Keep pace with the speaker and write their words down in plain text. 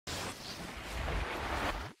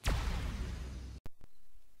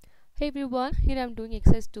Hey everyone, here I'm doing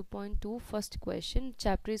exercise 2.2 first question.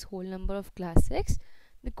 Chapter is whole number of class 6.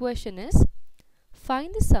 The question is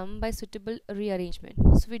find the sum by suitable rearrangement.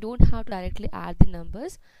 So we don't have to directly add the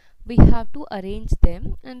numbers. We have to arrange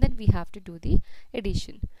them and then we have to do the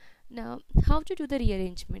addition. Now how to do the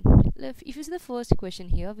rearrangement? If you see the first question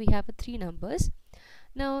here, we have three numbers.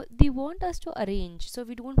 Now they want us to arrange, so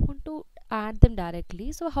we don't want to add them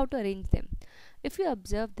directly. So how to arrange them? If you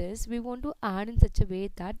observe this, we want to add in such a way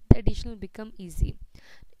that the addition will become easy.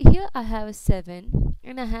 Here I have a 7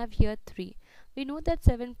 and I have here 3. We know that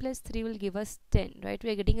 7 plus 3 will give us 10, right? We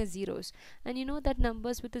are getting a zeros, and you know that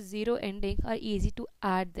numbers with a 0 ending are easy to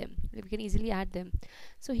add them. We can easily add them.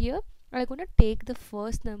 So here I'm going to take the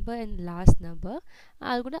first number and last number.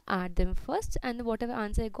 I'm going to add them first, and whatever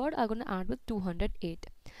answer I got, I'm going to add with 208.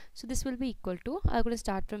 So this will be equal to, I'm going to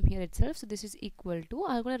start from here itself. So this is equal to,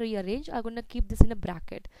 I'm going to rearrange, I'm going to keep this in a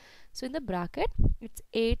bracket. So in the bracket, it's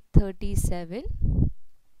 837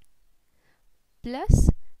 plus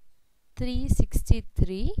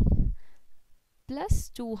 363 plus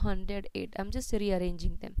 208. I'm just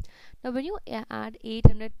rearranging them. Now when you add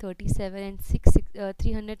 837 and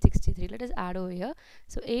 363, let us add over here.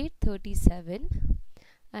 So 837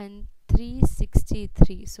 and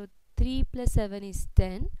 363. So 3 plus 7 is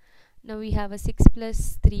 10. Now we have a 6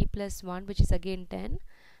 plus 3 plus 1, which is again 10.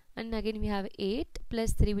 And again we have 8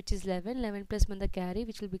 plus 3, which is 11. 11 plus 1, the carry,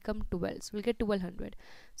 which will become 12. So we'll get 1200.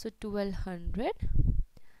 So 1200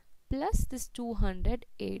 plus this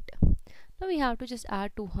 208. Now we have to just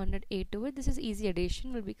add 208 to it. This is easy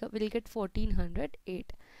addition. We'll get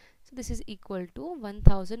 1408. So this is equal to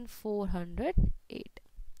 1408.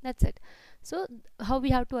 That's it. So how we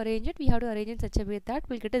have to arrange it? We have to arrange it in such a way that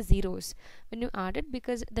we'll get a zeros when you add it,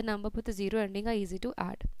 because the number with the 0 ending are easy to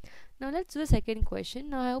add. Now let's do the second question.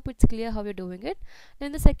 Now I hope it's clear how we're doing it. Now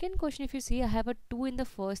in the second question, if you see, I have a 2 in the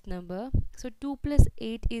first number. So 2 plus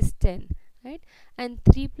 8 is 10. Right, and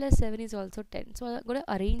 3 plus 7 is also 10. So I'm going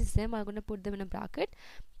to arrange them. I'm going to put them in a bracket.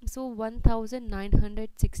 So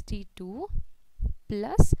 1962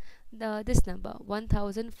 plus this number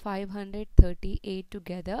 1538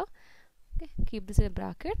 together. Okay, keep this in a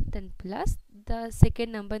bracket. Then plus the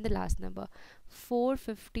second number and the last number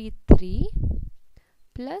 453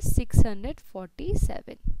 plus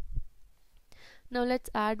 647. Now let's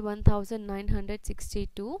add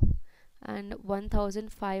 1962 and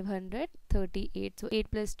 1538. So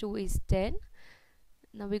 8 plus 2 is 10.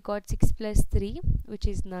 Now we got 6 plus 3, which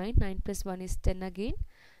is 9. 9 plus 1 is 10 again.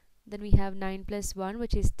 Then we have 9 plus 1,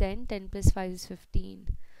 which is 10. 10 plus 5 is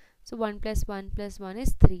 15. So 1 plus 1 plus 1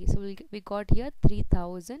 is 3. So we got here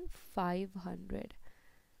 3500.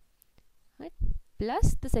 Right?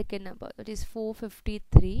 Plus the second number, that is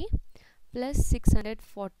 453 plus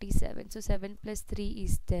 647. So 7 plus 3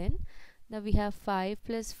 is 10. Now we have 5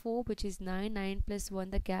 plus 4, which is 9. 9 plus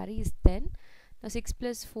 1, the carry is 10. Now 6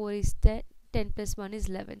 plus 4 is 10. 10 plus 1 is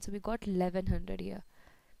 11. So we got 1100 here.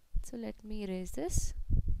 So let me erase this.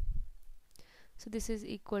 So this is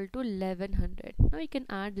equal to 1100. Now you can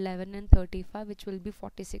add 11 and 35, which will be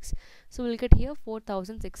 46. So we'll get here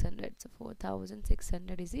 4600. So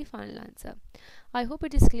 4600 is the final answer. I hope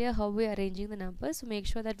it is clear how we are arranging the numbers. So make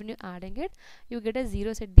sure that when you're adding it, you get a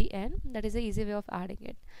zeros at the end. That is the easy way of adding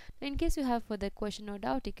it. In case you have further question or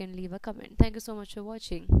doubt, you can leave a comment. Thank you so much for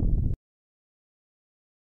watching.